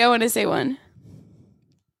 Wait, I want to say one.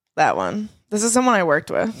 That one. This is someone I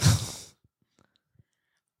worked with.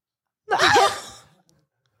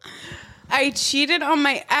 I cheated on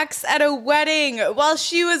my ex at a wedding while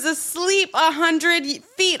she was asleep 100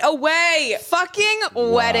 feet away. Fucking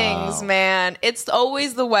weddings, man. It's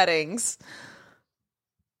always the weddings.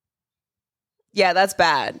 Yeah, that's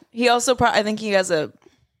bad. He also I think he has a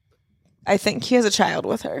child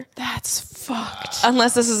with her. That's fucked.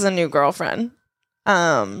 Unless this is a new girlfriend.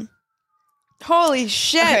 Holy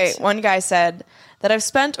shit. Okay, one guy said that I've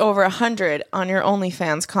spent over 100 on your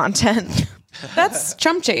OnlyFans content. That's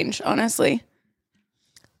chump change, honestly.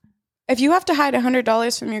 If you have to hide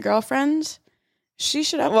 $100 from your girlfriend, she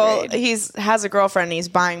should upgrade. Well, he has a girlfriend and he's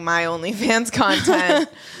buying my OnlyFans content,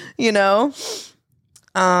 you know?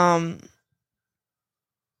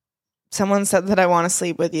 Someone said that I want to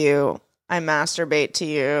sleep with you. I masturbate to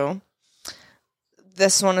you.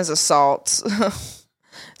 This one is assault.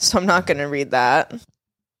 So I'm not going to read that.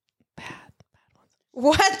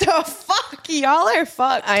 What the fuck? Y'all are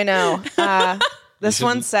fucked. I know. This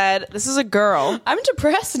one said, this is a girl. I'm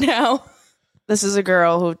depressed now. This is a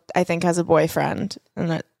girl who I think has a boyfriend.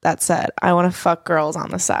 And that said, I want to fuck girls on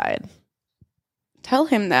the side. Tell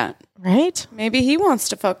him that. Right? Maybe he wants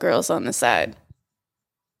to fuck girls on the side.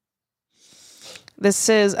 This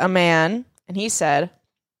is a man, and he said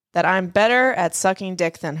that I'm better at sucking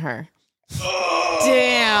dick than her.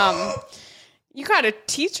 Damn. You gotta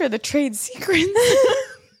teach her the trade secrets.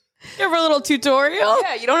 Give her a little tutorial.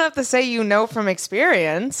 Yeah, you don't have to say you know from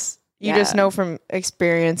experience. You just know from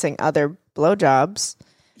experiencing other blowjobs.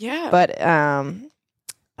 Yeah. But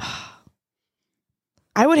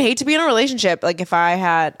I would hate to be in a relationship like if I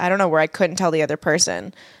had, I don't know, where I couldn't tell the other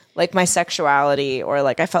person like my sexuality or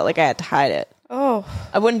like I felt like I had to hide it. Oh.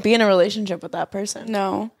 I wouldn't be in a relationship with that person.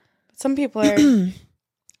 No. Some people are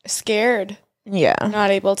scared. Yeah. Not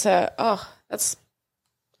able to. Oh,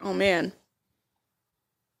 man.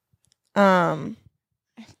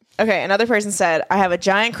 Okay, another person said, I have a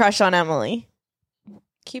giant crush on Emily.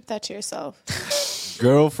 Keep that to yourself.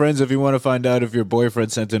 Girlfriends, if you want to find out if your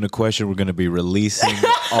boyfriend sent in a question, we're going to be releasing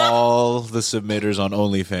all the submitters on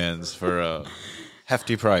OnlyFans for a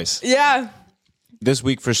hefty price. Yeah. This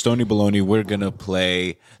week for Stony Baloney, we're going to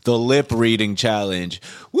play the lip reading challenge.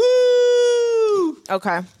 Woo!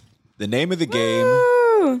 Okay. The name of the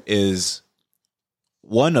game is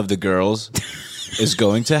one of the girls is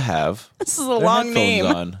going to have this is a long name.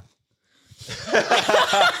 On. The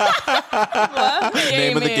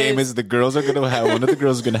name of the game is the girls are going to have, one of the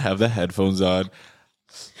girls is going to have the headphones on.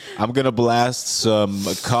 I'm going to blast some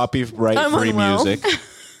copyright-free music.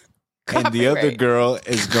 And the other girl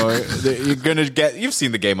is going, you're going to get, you've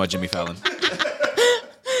seen the game on Jimmy Fallon.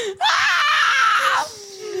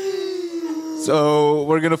 So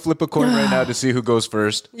we're going to flip a coin right now to see who goes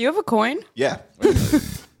first. You have a coin? Yeah.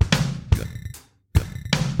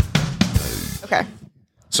 Okay.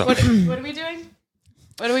 So What are we doing?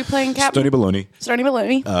 What are we playing, Captain? Stony Baloney. Stony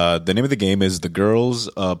Baloney. The name of the game is the girls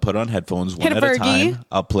put on headphones one Hit at a a Fergie. time.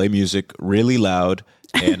 I'll play music really loud,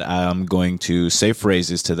 and I'm going to say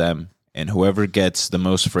phrases to them. And whoever gets the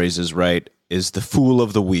most phrases right is the fool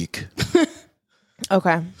of the week.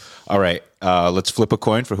 Okay. All right. Let's flip a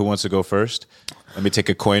coin for who wants to go first. Let me take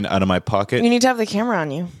a coin out of my pocket. You need to have the camera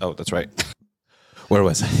on you. Oh, that's right. Where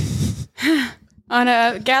was I? On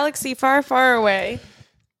a galaxy far, far away.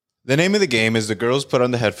 The name of the game is the girls put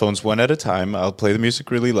on the headphones one at a time. I'll play the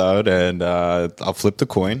music really loud, and I'll flip the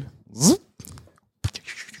coin.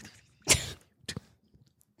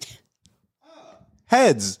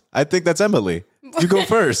 Heads. I think that's Emily. You go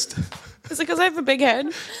first. Is it because I have a big head?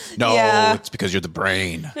 No, Yeah. it's because you're the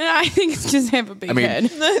brain. I think it's because I have a big head.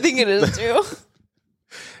 I think it is too.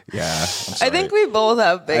 Yeah. I think we both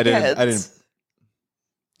have big heads. I didn't.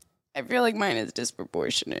 I feel like mine is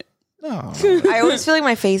disproportionate. No. I always feel like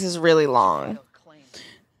my face is really long.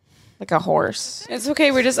 Like a horse. It's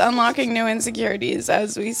okay. We're just unlocking new insecurities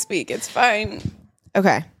as we speak. It's fine.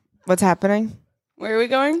 Okay. What's happening? Where are we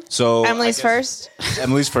going? So Emily's first?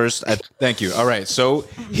 Emily's first. Thank you. All right. So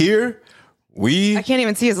here I can't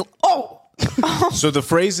even see his... Oh! So the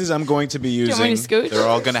phrases I'm going to be you want me to using, scoot? they're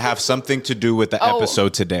all going to have something to do with the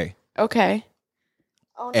episode today. Okay.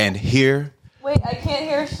 And here... Wait, I can't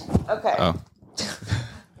hear... Okay. Oh.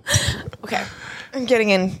 Okay. I'm getting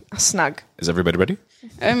in snug. Is everybody ready?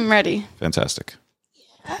 I'm ready. Fantastic.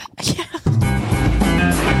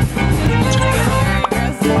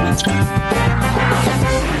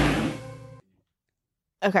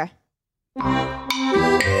 Okay.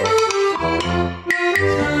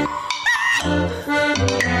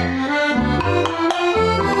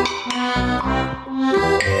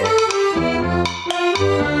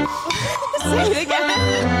 Say it again.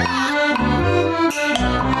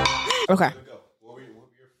 Okay. What were your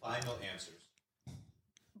final answers?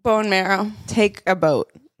 Bone marrow. Take a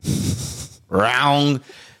boat. Wrong.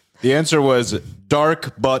 The answer was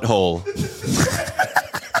dark butthole.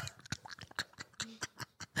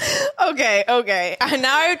 Okay.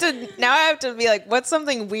 Now I have to be like, what's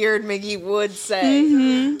something weird Mickey would say?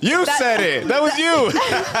 Mm-hmm. You said it. That was you.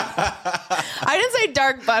 I didn't say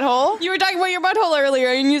dark butthole. You were talking about your butthole earlier,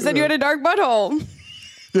 and you said you had a dark butthole.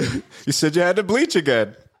 You said you had to bleach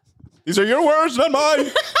again. These are your words, not mine.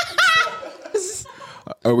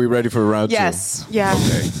 Are we ready for round two? Yes. Yeah.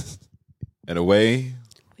 Okay. And away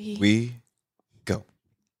we go.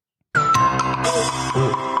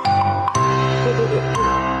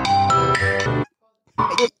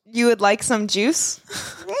 You would like some juice?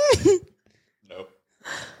 No.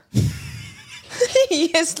 You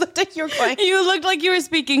just looked like you were going. You looked like you were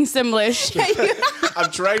speaking Simlish.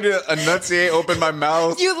 I'm trying to enunciate, open my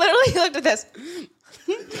mouth. You literally looked at this.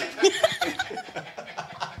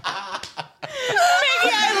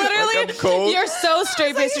 I I'm cold. you're so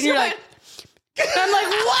straight faced, and you're like, I'm like,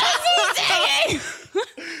 what is he saying?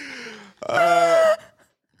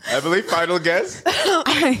 Emily, final guess?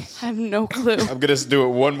 I have no clue. I'm going to do it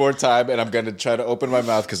one more time, and I'm going to try to open my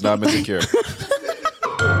mouth because now I'm insecure. The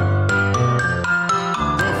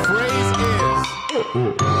phrase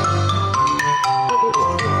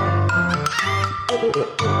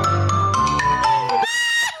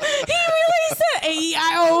He really said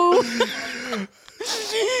A-E-I-O.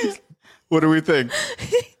 What do we think?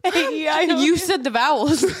 You said the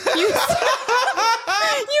vowels. You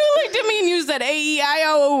looked at me and you said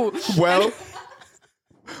A-E-I-O. Well,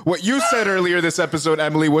 what you said earlier this episode,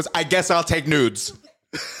 Emily, was, I guess I'll take nudes.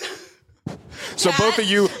 So both of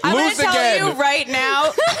you I'm lose gonna tell again. you right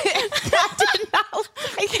now.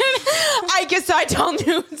 I guess I tell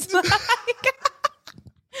nudes. Mickey,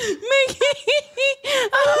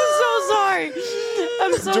 I'm so sorry.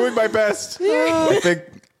 I'm so Doing my best.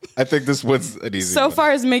 I think this one's an easy So one.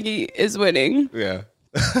 far as Mickey is winning. Yeah.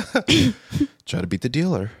 Try to beat the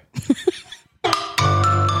dealer. The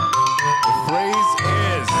phrase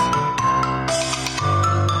is...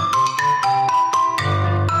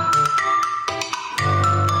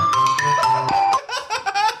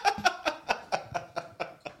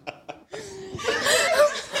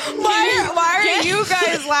 Why are you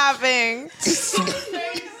guys laughing?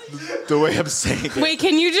 The way I'm saying it. Wait,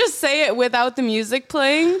 can you just say it without the music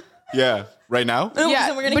playing? Yeah. Right now? No, Yeah,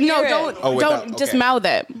 so we're gonna but no, hear it. don't. Oh, without- Don't just okay. mouth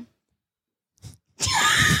it.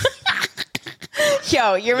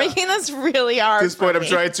 Yo, you're making this really hard. At this point, for I'm me.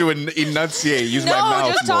 trying to enunciate, use my No,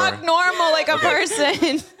 mouth just more. talk normal like a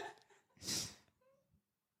person.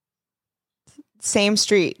 Same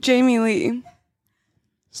street, Jamie Lee.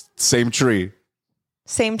 Same tree.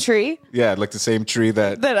 same tree. Yeah, like the same tree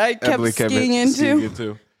that I kept Emily skiing into. skiing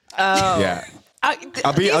into. Oh, Yeah.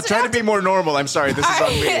 I'll try to be more normal. I'm sorry. This is on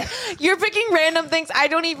me. You're picking random things. I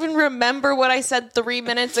don't even remember what I said 3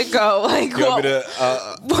 minutes ago. Like, You want me what,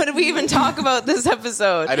 to, what did we even talk about this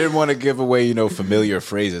episode? I didn't want to give away, familiar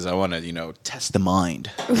phrases. I want to, test the mind.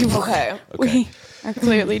 Okay. We are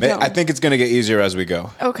clearly don't. I think it's going to get easier as we go.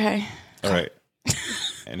 Okay. All right.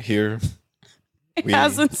 And here It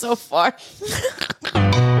hasn't so far.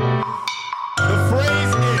 the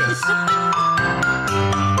phrase is...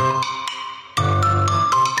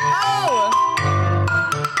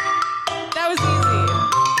 That was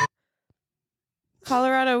easy.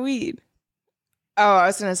 Colorado weed. Oh, I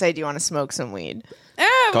was gonna say, do you want to smoke some weed?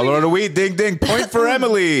 Colorado weed, ding, ding. Point for We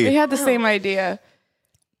Emily. had the same idea.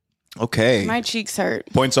 Okay. My cheeks hurt.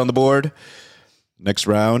 Points on the board. Next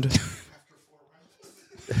round.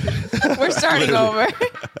 We're starting over.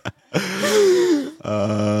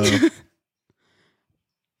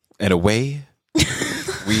 And away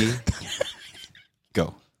we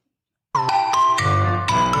go. The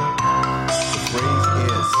phrase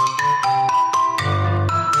is...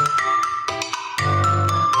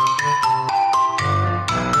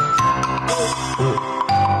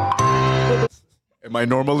 Am I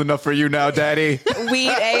normal enough for you now, Daddy?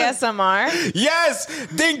 Weed ASMR. Yes!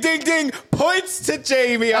 Ding, ding, ding! Points to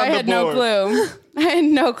Jamie on I the had board. no clue. I had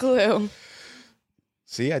no clue.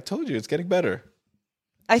 See, I told you, it's getting better.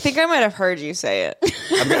 I think I might have heard you say it.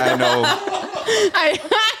 I know. I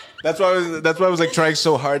That's why I was like trying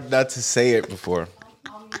so hard not to say it before.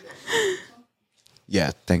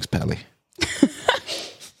 Yeah, thanks, Pally.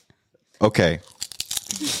 Okay.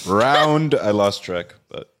 Round. I lost track,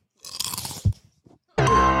 but.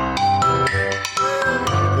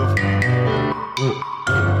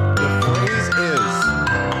 The phrase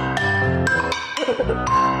is.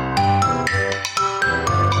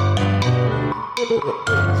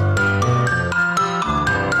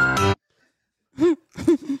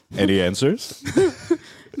 Any answers?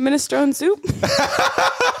 Minestrone soup.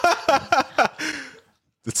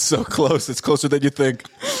 It's so close. It's closer than you think.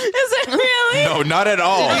 Is it really? No, not at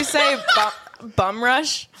all. Did you say bum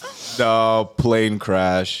rush? No, plane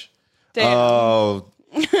crash. Damn. Oh.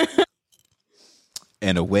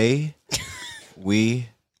 And away we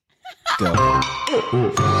go. The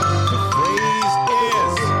phrase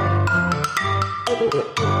is.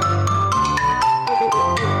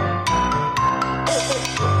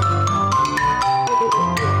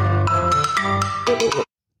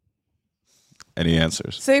 Any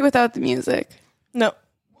answers? Say it without the music. No.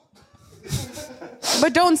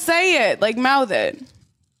 But don't say it. Like, mouth it.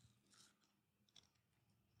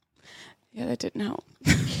 Yeah, that didn't help.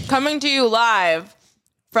 Coming to you live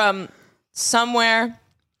from somewhere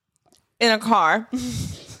in a car.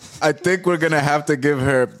 I think we're going to have to give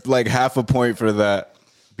her like half a point for that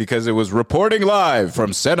because it was reporting live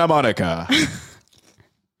from Santa Monica.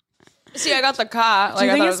 See, I got the car. Do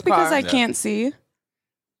you think I it's because car. I can't see?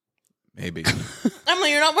 Maybe.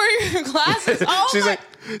 Emily, you're not wearing your glasses. Oh,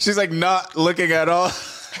 she's like not looking at all.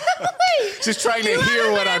 She's trying to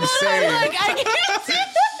hear what I'm saying. Like, I can't see what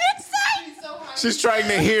you're saying. She's trying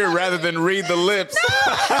to hear rather than read the lips.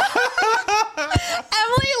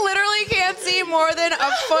 Emily literally can't see more than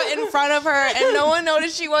a foot in front of her, and no one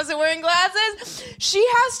noticed she wasn't wearing glasses. She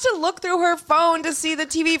has to look through her phone to see the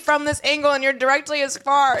TV from this angle, and you're directly as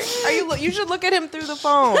far. You should look at him through the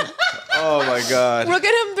phone. Oh my God. Look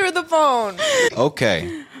at him through the phone.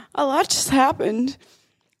 Okay. A lot just happened.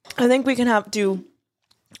 I think we can do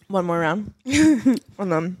one more round. And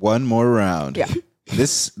then One more round. Yeah.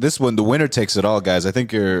 This one, the winner takes it all, guys. I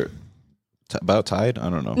think you're about tied. I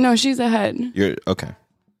don't know. No, she's ahead. You're okay.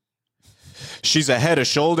 She's a head, a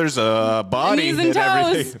shoulders, a body, Knees and toes.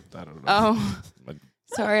 everything. I don't know. Oh.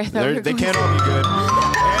 Sorry, I thought we were They going- can't all be good.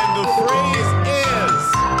 And the phrase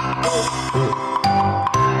is.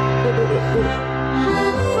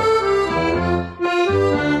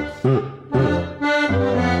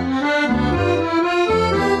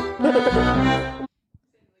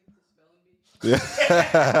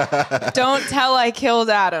 don't tell I killed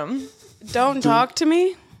Adam. Don't talk to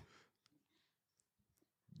me.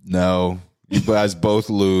 No, you guys both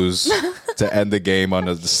lose to end the game on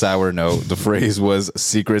a sour note. The phrase was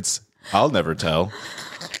secrets I'll never tell.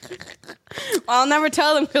 I'll never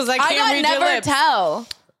tell them because I can't read your lips. tell.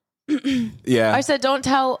 Yeah, I said don't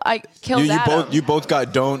tell I killed you Adam. both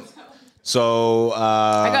got don't. So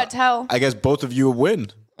I got tell. I guess both of you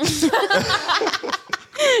win.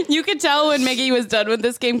 You could tell when Miggy was done with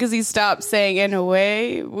this game because he stopped saying, and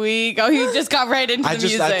away we go. He just got right into the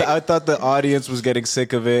music. I thought the audience was getting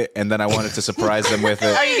sick of it, and then I wanted to surprise them with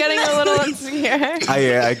it. Are you getting a little insecure?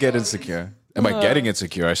 I get insecure. Am I getting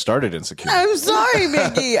insecure? I started insecure. I'm sorry,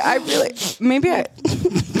 Miggy.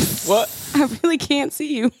 What? I really can't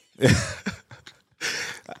see you.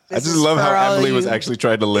 I just love how Emily was actually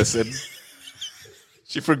trying to listen.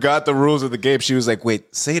 She forgot the rules of the game. She was like,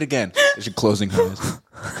 wait, say it again. She's closing her eyes.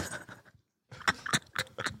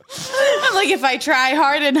 I'm like, if I try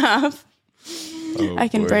hard enough, I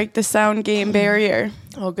can boy. break the sound game barrier.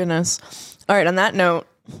 Oh, goodness. All right, on that note,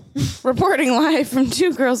 Reporting live from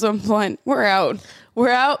Two Girls One Blunt. We're out. we're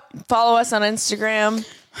out. Follow us on Instagram.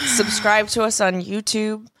 Subscribe to us on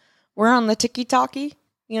YouTube. We're on the Tiki-Talkie,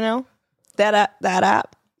 that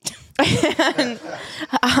app.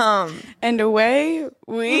 And away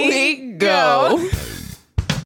we go.